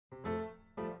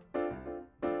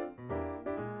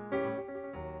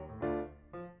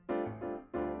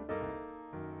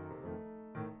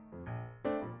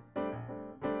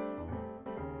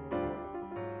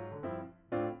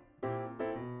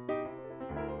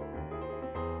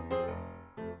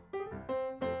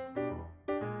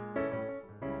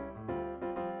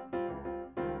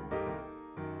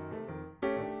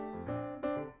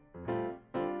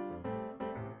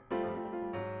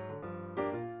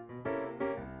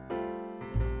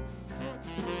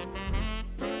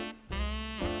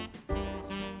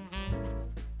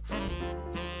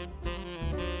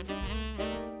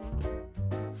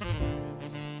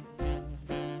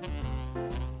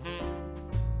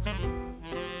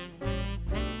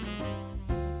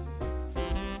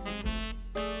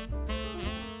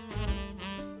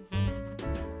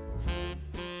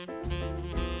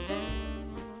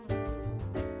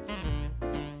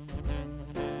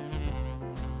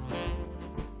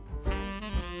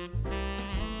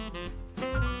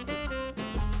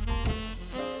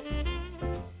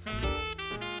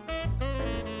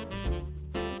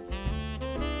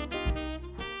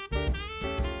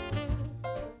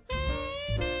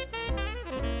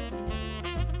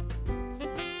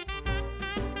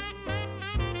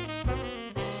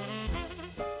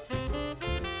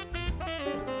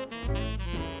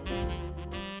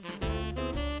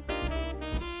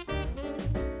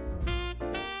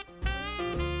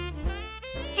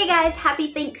Hey guys,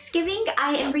 happy Thanksgiving.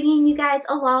 I am bringing you guys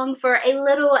along for a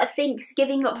little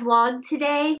Thanksgiving vlog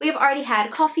today. We have already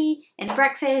had coffee and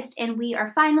breakfast and we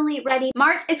are finally ready.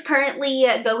 Mark is currently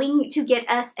going to get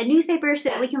us a newspaper so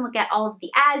that we can look at all of the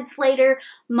ads later.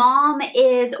 Mom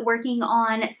is working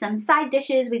on some side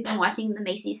dishes. We've been watching the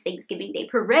Macy's Thanksgiving Day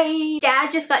Parade.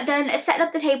 Dad just got done setting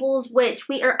up the tables, which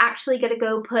we are actually going to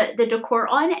go put the decor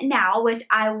on now, which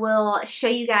I will show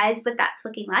you guys what that's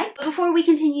looking like. But before we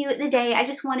continue the day, I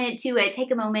just wanted to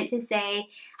take a moment to say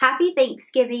happy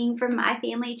Thanksgiving from my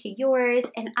family to yours,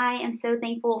 and I am so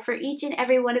thankful for each and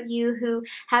every one of you who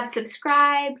have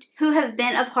subscribed, who have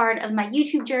been a part of my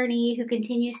YouTube journey, who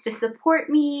continues to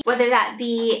support me, whether that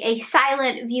be a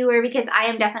silent viewer, because I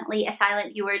am definitely a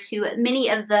silent viewer to many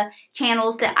of the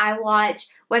channels that I watch,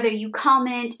 whether you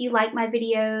comment, you like my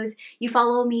videos, you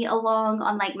follow me along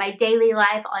on like my daily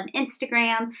life on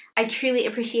Instagram. I truly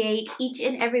appreciate each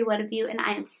and every one of you, and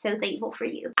I am so thankful for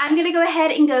you. I'm gonna go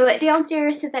ahead and go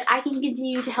downstairs so that I can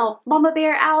continue to help Mama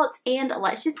Bear out, and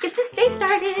let's just get this day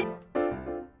started.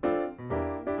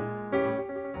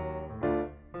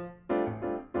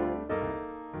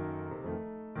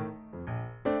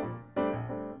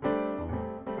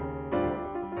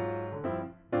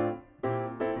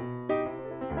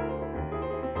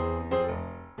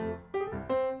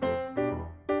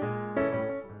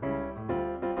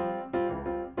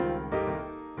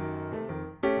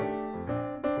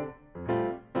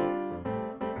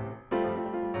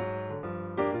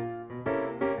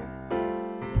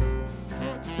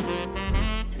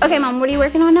 Okay, Mom, what are you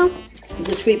working on now?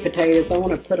 The sweet potatoes. I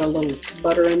want to put a little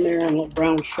butter in there and a little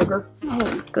brown sugar.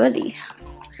 Oh, goody.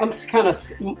 I'm just kind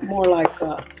of more like,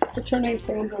 what's her name,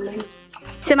 Sandra Lee?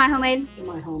 Semi-homemade?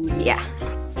 Semi-homemade. Yeah.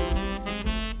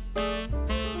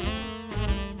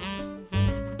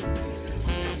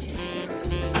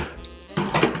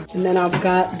 And then I've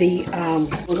got the,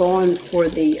 we're going for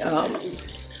the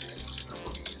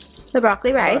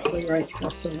broccoli rice. Broccoli rice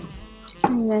casserole.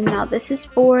 And then now this is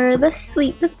for the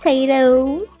sweet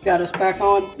potatoes. Got us back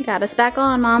on. Got us back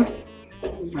on, Mom.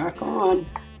 Back on.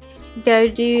 Go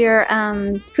do your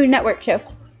Food Network show.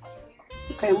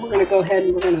 Okay, and we're going to go ahead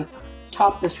and we're going to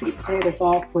top the sweet potatoes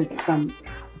off with some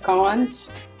pecans.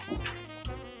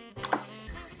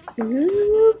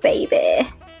 Ooh, baby.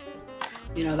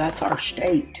 You know, that's our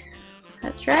state.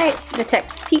 That's right, the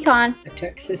Texas pecan. The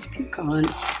Texas pecan.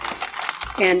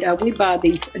 And we buy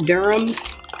these Durham's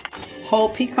whole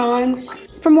pecans.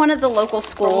 From one of the local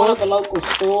schools. From one of the local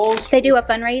schools. They do a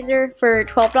fundraiser for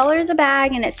 $12 a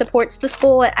bag, and it supports the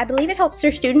school. I believe it helps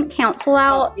their student council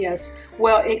out. Yes.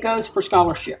 Well, it goes for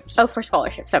scholarships. Oh, for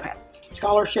scholarships, okay.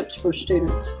 Scholarships for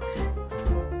students.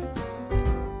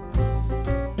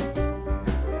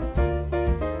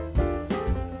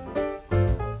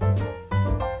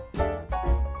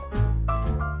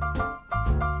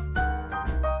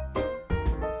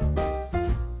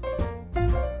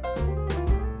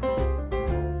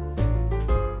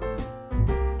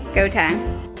 Go time.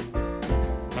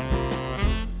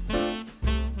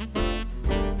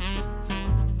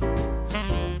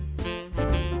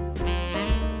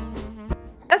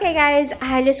 Okay guys,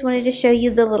 I just wanted to show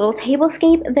you the little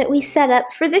tablescape that we set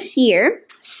up for this year.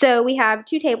 So we have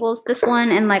two tables, this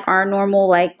one and like our normal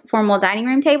like formal dining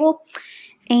room table.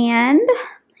 And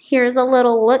here's a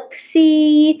little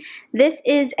look-see. This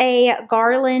is a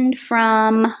garland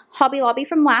from Hobby Lobby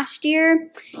from last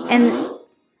year. And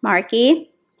Marky.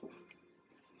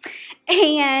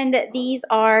 And these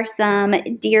are some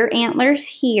deer antlers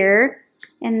here.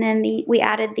 And then we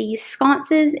added these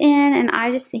sconces in, and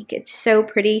I just think it's so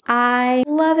pretty. I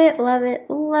love it, love it,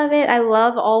 love it. I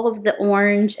love all of the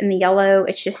orange and the yellow.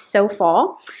 It's just so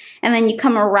fall. And then you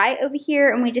come right over here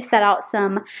and we just set out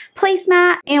some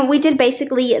placemat. And we did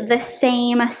basically the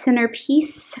same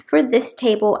centerpiece for this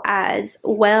table as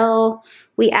well.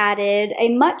 We added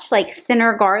a much like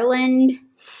thinner garland.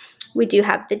 We do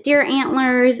have the deer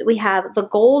antlers. We have the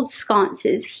gold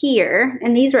sconces here.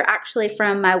 And these were actually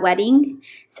from my wedding.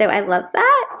 So I love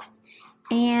that.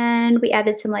 And we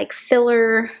added some like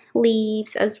filler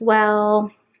leaves as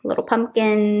well. Little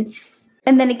pumpkins.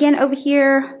 And then again over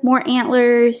here, more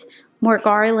antlers, more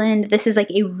garland. This is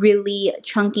like a really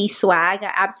chunky swag.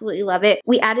 I absolutely love it.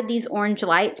 We added these orange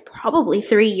lights probably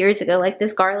 3 years ago. Like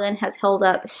this garland has held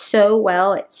up so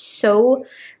well. It's so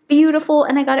beautiful,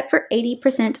 and I got it for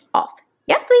 80% off.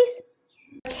 Yes, please.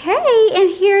 Okay, and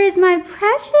here is my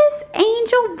precious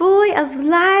angel boy of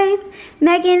life.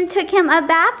 Megan took him a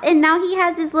bath, and now he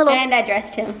has his little... And I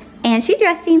dressed him. And she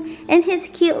dressed him in his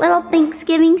cute little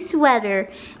Thanksgiving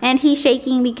sweater. And he's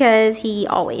shaking because he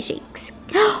always shakes.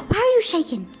 Why are you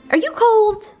shaking? Are you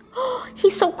cold?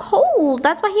 He's so cold.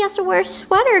 That's why he has to wear a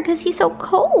sweater, because he's so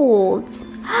cold.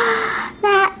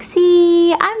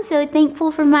 Maxie, I'm so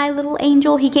thankful for my little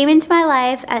angel. He came into my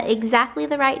life at exactly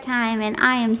the right time, and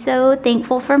I am so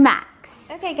thankful for Max.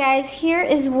 Okay guys, here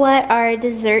is what our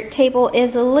dessert table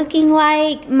is looking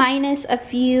like, minus a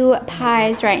few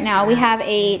pies right now. We have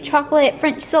a chocolate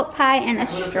French silk pie and a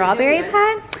strawberry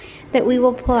pie that we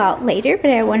will pull out later,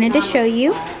 but I wanted to show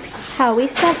you how we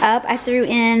set up. I threw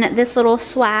in this little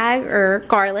swag or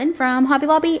garland from Hobby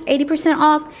Lobby, 80%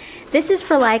 off. This is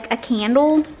for like a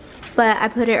candle, but I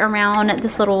put it around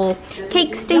this little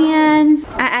cake stand.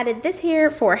 I added this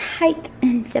here for height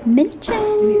and dimension.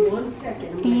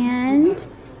 And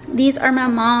these are my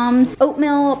mom's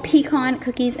oatmeal pecan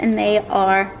cookies, and they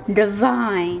are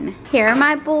divine. Here are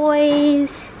my boys.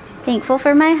 Thankful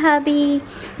for my hubby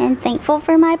and thankful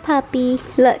for my puppy.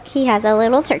 Look, he has a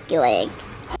little turkey leg.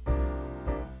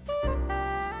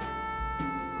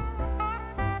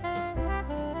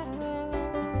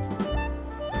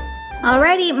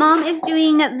 Alrighty, Mom is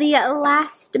doing the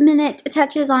last minute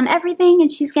touches on everything,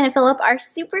 and she's gonna fill up our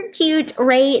super cute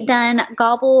Ray Dunn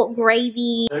gobble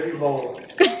gravy. Bowl.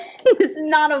 It's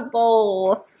not a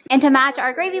bowl. And to match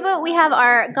our gravy boat, we have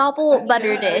our gobble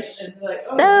butter dish.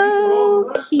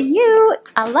 So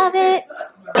cute, I love it.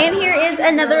 And here is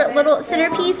another little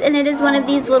centerpiece, and it is one of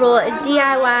these little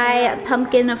DIY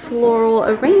pumpkin floral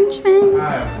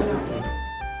arrangements.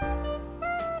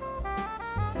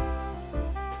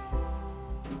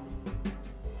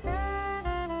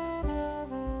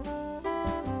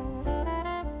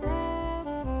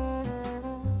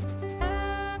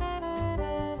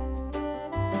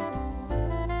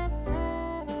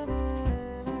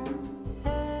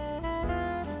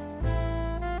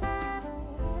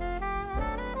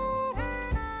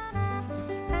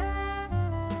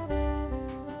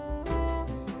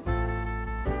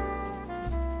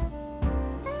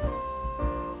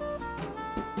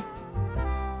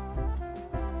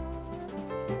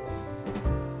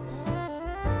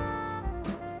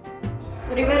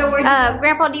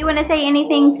 Grandpa, do you want to say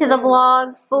anything to the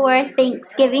vlog for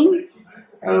Thanksgiving?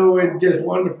 Oh, it's just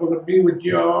wonderful to be with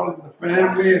you all and the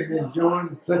family and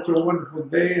enjoying such a wonderful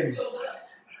day. And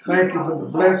thank you for the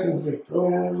blessings that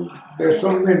there's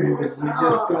so many that we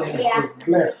just don't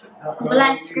bless.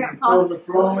 Bless, Grandpa.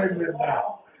 Overflowing, and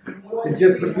it's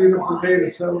just a beautiful day to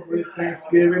celebrate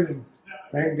Thanksgiving, and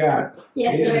thank God.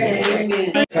 Yes,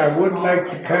 sir. I would like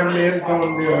to comment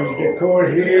on the decor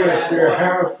here at their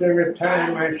house. Every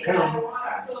time I come,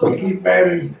 we keep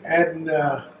adding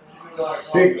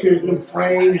pictures and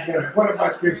frames. And what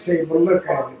about your table? Look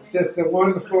at it. Just a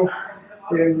wonderful,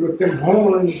 and with them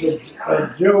horns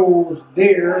of Joe's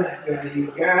deer that he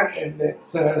got, and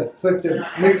it's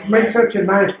makes such a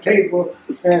nice table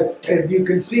as you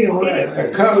can see on it. The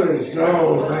colors,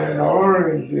 oh man, the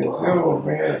oranges, oh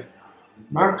man.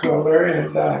 My color,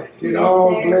 and it all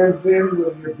blends in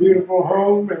with your beautiful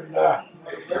home, and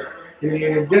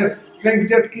things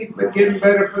just keep getting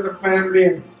better for the family,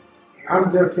 and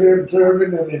I'm just here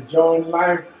observing and enjoying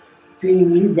life,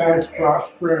 seeing you guys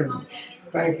prosper, and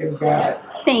thanking God.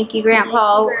 Thank you,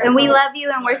 Grandpa, and we love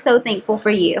you, and we're so thankful for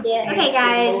you. Okay,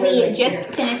 guys, we just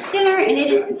finished dinner, and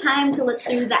it is time to look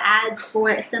through the ads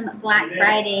for some Black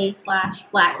Friday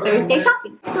 / Black Thursday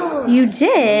shopping. You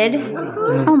did?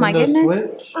 Oh my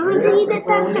goodness. I needed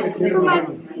that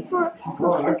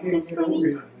for Christmas for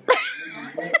me.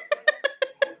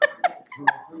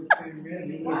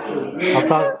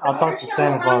 I'll talk to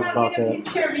Santa Claus about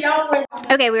that.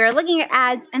 Okay, we were looking at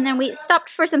ads, and then we stopped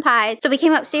for some pies. So we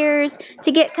came upstairs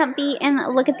to get comfy and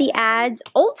look at the ads.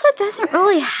 Ulta doesn't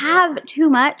really have too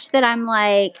much that I'm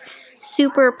like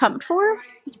super pumped for.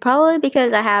 It's probably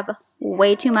because I have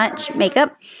way too much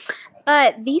makeup.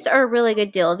 But these are a really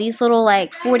good deal. These little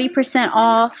like 40%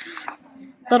 off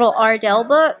little Ardell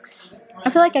books. I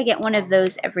feel like I get one of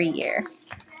those every year.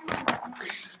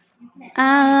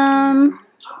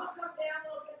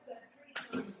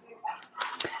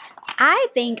 I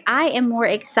think I am more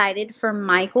excited for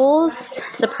Michael's.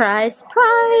 Surprise,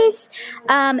 surprise.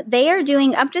 They are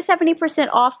doing up to 70%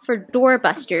 off for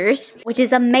doorbusters, which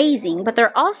is amazing. But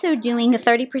they're also doing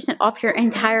 30% off your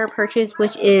entire purchase,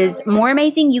 which is more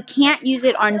amazing. You can't use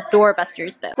it on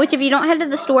doorbusters though. Which if you don't head to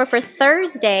the store for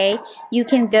Thursday, you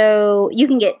can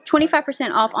get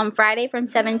 25% off on Friday from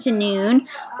 7 to noon,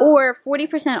 or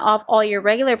 40% off all your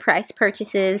regular price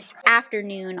purchases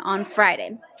afternoon on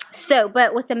Friday. So,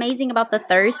 but what's amazing about the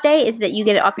Thursday is that you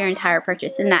get it off your entire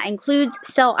purchase, and that includes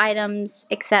sale items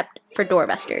except for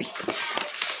doorbusters.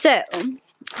 So,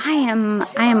 I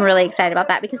am really excited about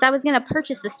that because I was going to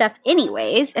purchase the stuff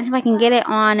anyways, and if I can get it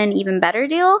on an even better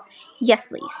deal, yes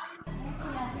please.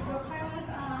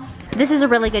 this is a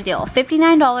really good deal.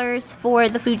 $59 for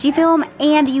the Fujifilm,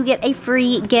 and you get a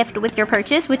free gift with your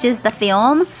purchase, which is the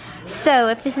film. So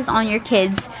if this is on your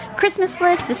kids' Christmas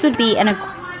list, this would be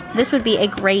a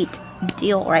great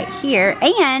deal right here.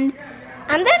 And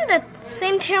I'm doing the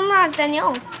same camera as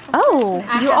Danielle. oh,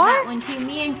 you are? That one too.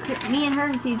 Me and her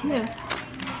do too.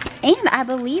 And I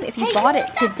believe if you bought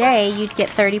it today, you'd get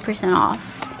 30% off.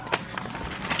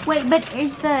 Wait, but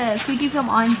is the Fujifilm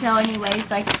on sale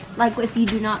anyways? Like if you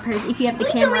do not purchase, if you have the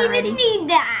camera already? Need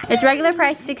that. It's regular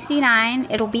price $69.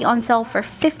 It'll be on sale for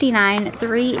 $59,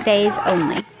 3 days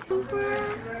only. Ooh.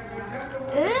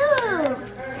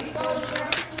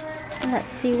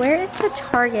 Let's see, where is the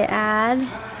Target ad?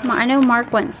 I know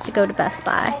Mark wants to go to Best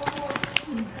Buy.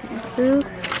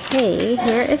 Okay,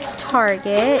 here is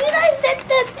Target.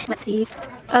 Let's see.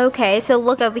 Okay, so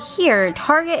look over here.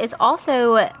 Target is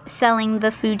also selling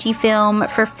the Fujifilm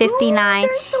for $59.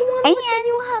 There's the one and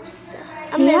you have.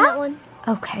 yeah? That one.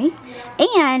 Okay,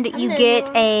 and you get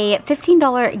a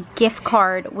 $15 gift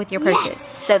card with your purchase.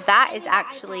 So that is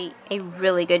actually a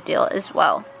really good deal as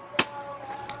well.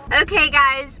 Okay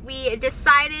guys, we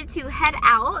decided to head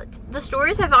out. The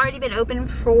stores have already been open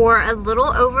for a little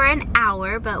over an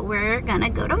hour, but we're gonna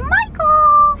go to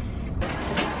Michael's.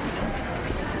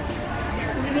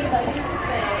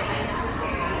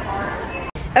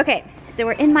 Okay, so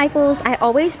we're in Michael's. I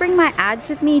always bring my ads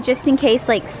with me just in case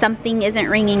like something isn't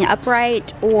ringing up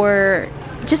right, or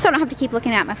just so I don't have to keep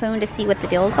looking at my phone to see what the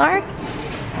deals are.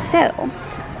 So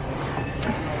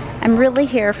I'm really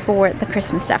here for the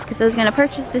Christmas stuff because I was gonna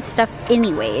purchase this stuff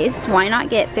anyways. Why not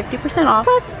get 50% off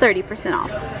plus 30% off?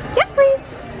 Yes, please.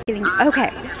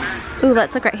 Okay. Ooh,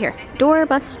 let's look right here.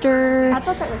 Doorbuster. I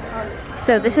thought that was art.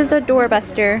 So this is a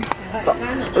doorbuster. Oh,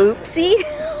 oopsie.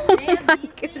 Oh my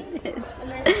goodness.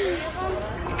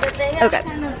 Okay.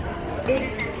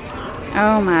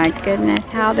 Oh my goodness.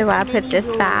 How do I put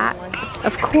this back?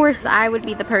 Of course I would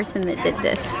be the person that did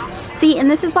this. See,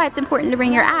 and this is why it's important to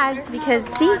bring your ads, because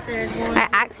see, I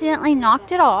accidentally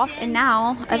knocked it off and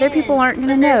now other people aren't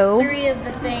gonna know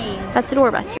that's a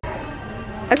doorbuster.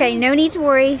 Okay, no need to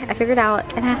worry. I figured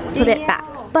out and I put it back.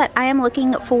 But I am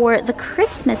looking for the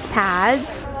Christmas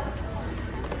pads.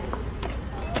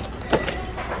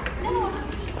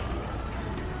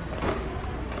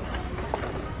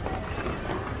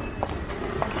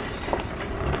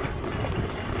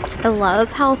 I love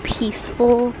how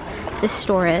peaceful this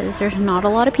store is. There's not a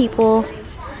lot of people.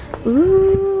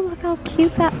 Ooh, look how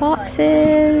cute that box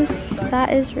is.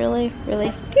 That is really,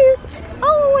 really cute.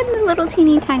 Oh, and the little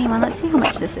teeny tiny one. Let's see how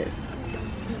much this is.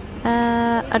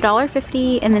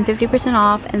 $1.50 and then 50%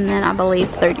 off, and then I believe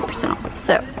 30% off.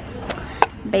 So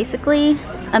basically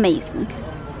amazing.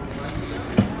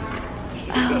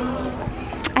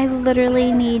 I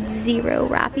literally need 0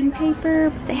 wrapping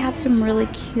paper, but they have some really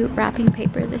cute wrapping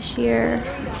paper this year.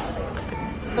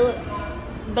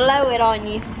 Blow it on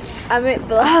you. I meant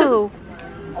blow. Oh.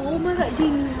 Oh my god, do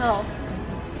you need help?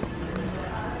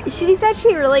 She said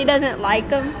she really doesn't like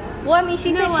them. Well, I mean,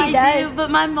 she said she does. But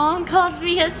my mom calls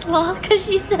me a sloth because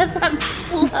she says I'm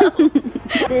slow.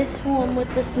 This one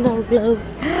with the snow globe.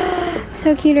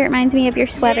 So cute. It reminds me of your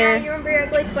sweater. Yeah, you remember your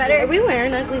ugly sweater? Are we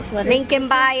wearing ugly sweaters? Link in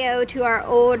bio to our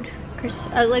old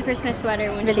ugly Christmas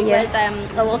sweater when Video. she was a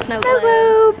little snow Snow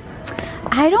globe.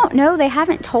 I don't know. They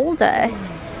haven't told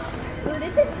us. Ooh,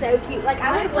 this is so cute. Like,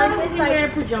 I would love this,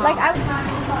 like I would.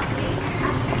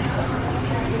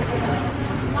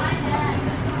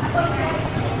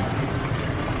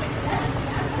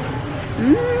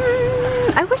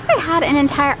 I wish they had an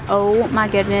entire, oh my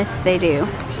goodness, they do.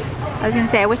 I was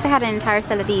gonna say, I wish they had an entire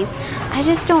set of these. I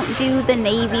just don't do the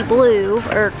navy blue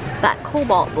or that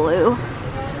cobalt blue.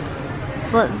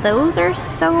 But those are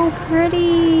so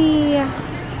pretty.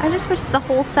 I just wish the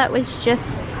whole set was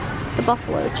just the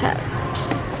buffalo check.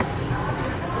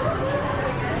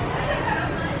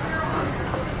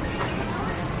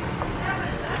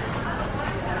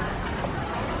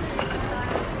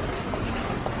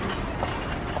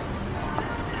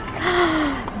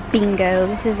 Bingo,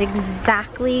 this is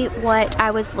exactly what I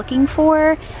was looking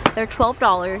for. They're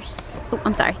 $12. Oh,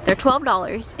 I'm sorry, they're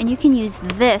 $12 and you can use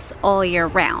this all year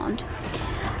round.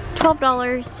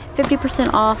 $12,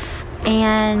 50% off,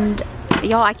 and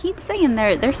y'all, I keep saying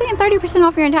they're saying 30%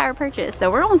 off your entire purchase, so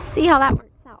we're gonna see how that works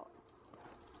out.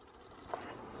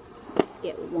 Let's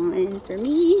get one for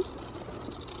me.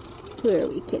 Who are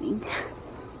we kidding?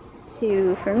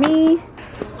 2 for me.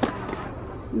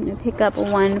 I'm gonna pick up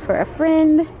one for a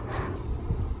friend.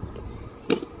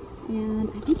 And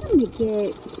I think I'm gonna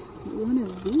get one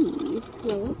of these. I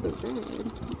love the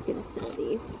red. Let's get a set of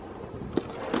these.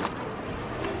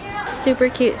 Super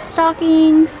cute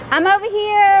stockings. I'm over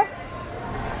here.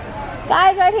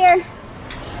 right here.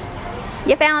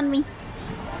 You found me.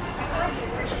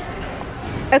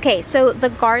 Okay, so the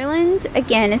garland,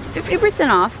 again, is 50%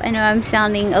 off. I know I'm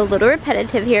sounding a little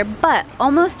repetitive here, but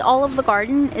almost all of the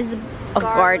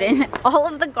all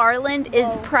of the garland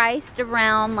is priced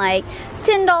around like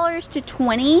 $10 to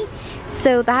 $20.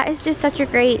 So that is just such a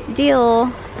great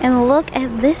deal. And look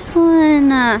at this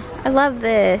one. I love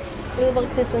this. Ooh, look,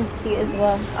 this one's cute as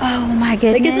well. Oh my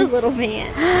goodness. Look at the little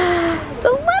pants.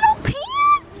 The little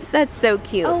pants. That's so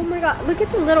cute. Oh my god, look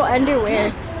at the little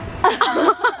underwear.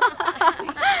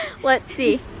 Let's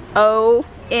see.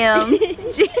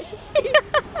 OMG.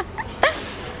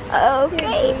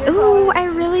 Okay. Ooh, I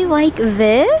really like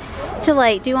this to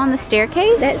like do on the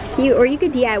staircase. That's cute. Or you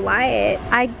could DIY it.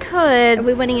 I could. Are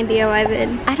we wanting a DIY vid?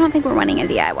 I don't think we're wanting a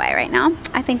DIY right now.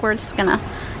 I think we're just gonna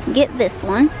get this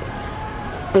one.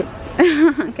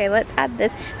 Okay, let's add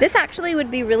this. This actually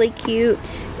would be really cute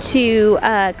to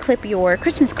clip your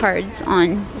Christmas cards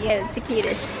on. Yeah, it's the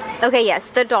cutest. Okay, yes,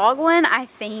 the dog one I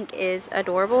think is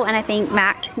adorable, and I think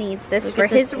Max needs this for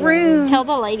his room. Tell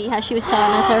the lady how she was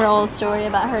telling us her whole story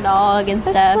about her dog and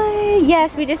stuff.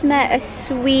 Yes, we just met a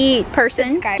sweet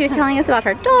person. She was telling us about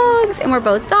her dogs, and we're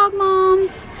both dog moms.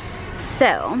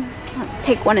 So, let's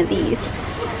take one of these.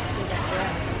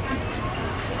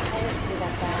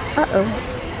 Uh-oh.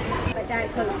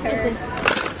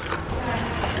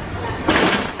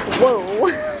 Whoa.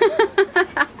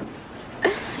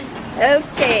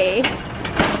 Okay.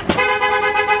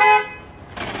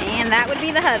 And that would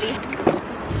be the hubby.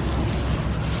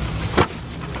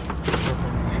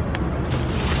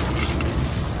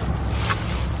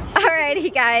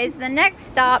 Alrighty guys, the next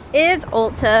stop is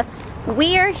Ulta.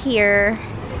 We are here.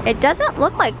 It doesn't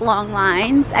look like long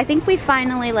lines. I think we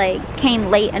finally like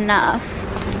came late enough.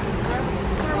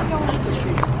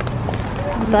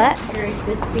 But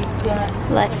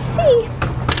let's see.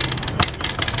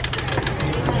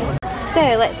 So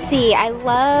let's see, I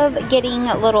love getting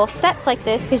little sets like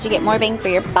this because you get more bang for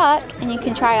your buck and you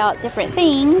can try out different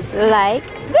things like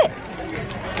this.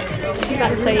 She's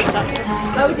about to tell you something.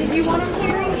 Oh, did you want them,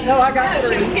 Carrie? No, I got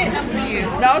 3. She's getting them for you.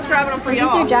 No, I was grabbing them for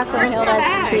y'all. These are Jacqueline Hill,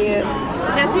 that's cute.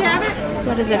 Does he have it?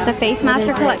 What is it, the Face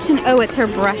Master collection? Oh, it's her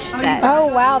brush set. Oh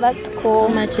wow, that's cool.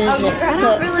 How much is it? I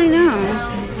don't really know.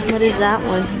 What is that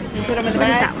one? Put them in the What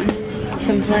is bag. that one?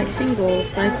 Complexion goals,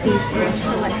 5 piece.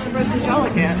 Collection brushes y'all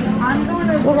look at.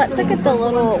 Well, let's look at the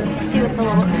little, see what the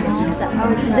little small set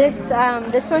are.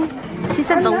 This one? She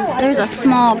said there's a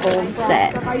small gold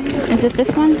set. Is it this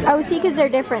one? Oh, see, because they're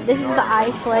different. This is the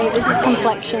eye slay. This is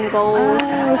complexion goals.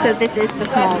 Oh, so this is the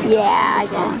small. Yeah, I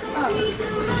guess.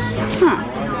 Huh.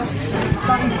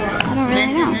 I don't really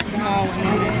know. This is a small one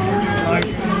and this is a large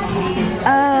one.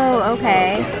 Oh, okay.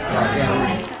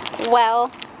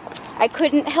 Well, I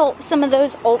couldn't help some of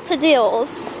those Ulta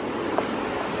deals.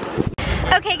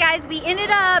 Okay guys, we ended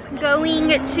up going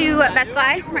to Best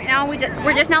Buy. Right now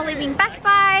we're just now leaving Best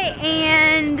Buy,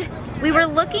 and we were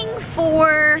looking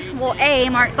for, well, A,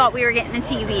 Mark thought we were getting a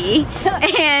TV,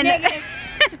 and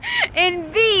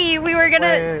and B, we were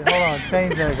gonna Wait, hold on,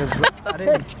 change that because I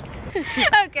didn't.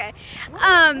 Okay.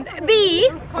 B,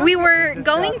 we were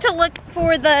going to look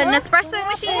for the Nespresso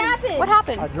machine. What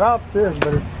happened? I dropped this,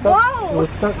 but it's stuck. Whoa. It was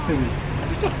stuck to me.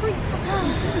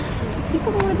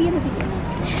 People want to be in the video.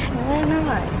 Why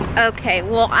not? Okay,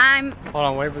 well I'm. Hold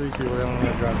on, wait for these people. They don't want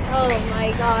to drop. Oh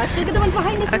my gosh. Look at the ones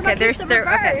behind us. Okay, they're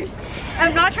okay.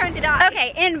 I'm not trying to die.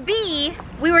 Okay, and B,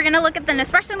 we were gonna look at the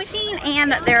Nespresso machine,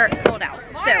 and they're sold out.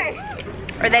 So,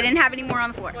 or they didn't have any more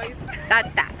on the floor.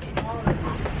 That's that.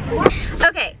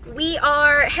 Okay, we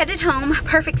are headed home.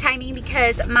 Perfect timing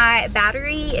because my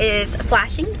battery is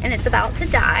flashing and it's about to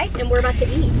die. And we're about to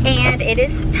eat. And it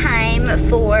is time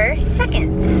for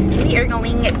seconds. We are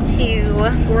going to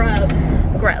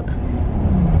Grub.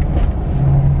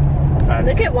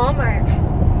 Look at Walmart.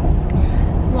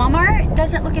 Walmart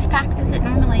doesn't look as packed as it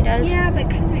normally does. Yeah, but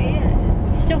kind of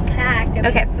is. It's still packed. I mean,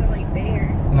 Okay. it's still like bare.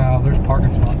 No, there's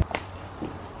parking spots.